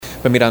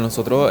Pues mira,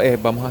 nosotros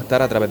vamos a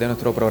estar a través de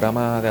nuestro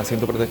programa de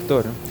asiento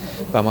protector,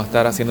 vamos a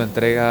estar haciendo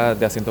entrega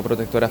de asiento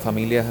protector a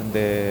familias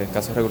de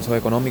escasos recursos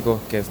económicos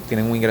que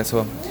tienen un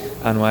ingreso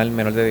anual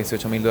menor de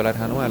 $18,000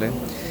 anuales.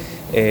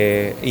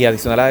 Y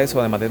adicional a eso,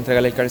 además de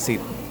entregarle el car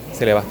seat,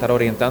 se le va a estar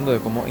orientando de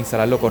cómo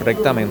instalarlo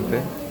correctamente,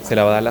 se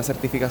le va a dar la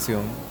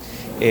certificación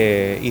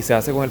y se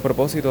hace con el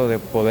propósito de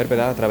poder,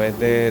 ¿verdad?, a través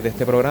de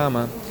este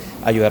programa,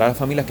 ayudar a las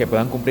familias que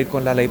puedan cumplir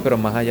con la ley, pero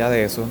más allá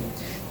de eso,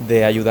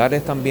 de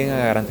ayudarles también a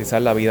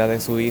garantizar la vida de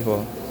su hijo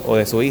o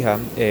de su hija,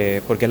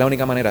 porque es la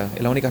única manera,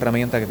 es la única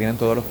herramienta que tienen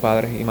todos los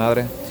padres y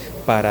madres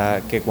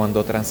para que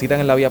cuando transitan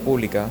en la vía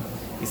pública,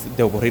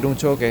 de ocurrir un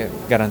choque,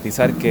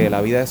 garantizar que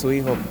la vida de su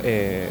hijo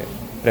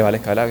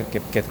prevalezca, ¿verdad?,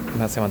 que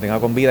se mantenga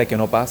con vida y que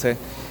no pase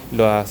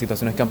las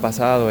situaciones que han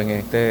pasado en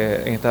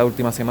esta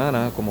última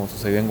semana, como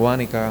sucedió en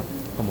Guánica,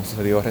 como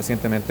sucedió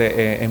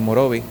recientemente en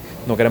Morovis.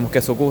 No queremos que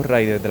eso ocurra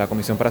y desde la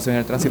Comisión para Acción en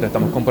el Tránsito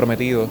estamos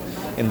comprometidos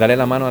en darle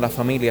la mano a las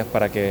familias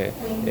para que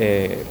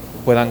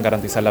puedan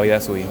garantizar la vida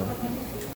de su hijo.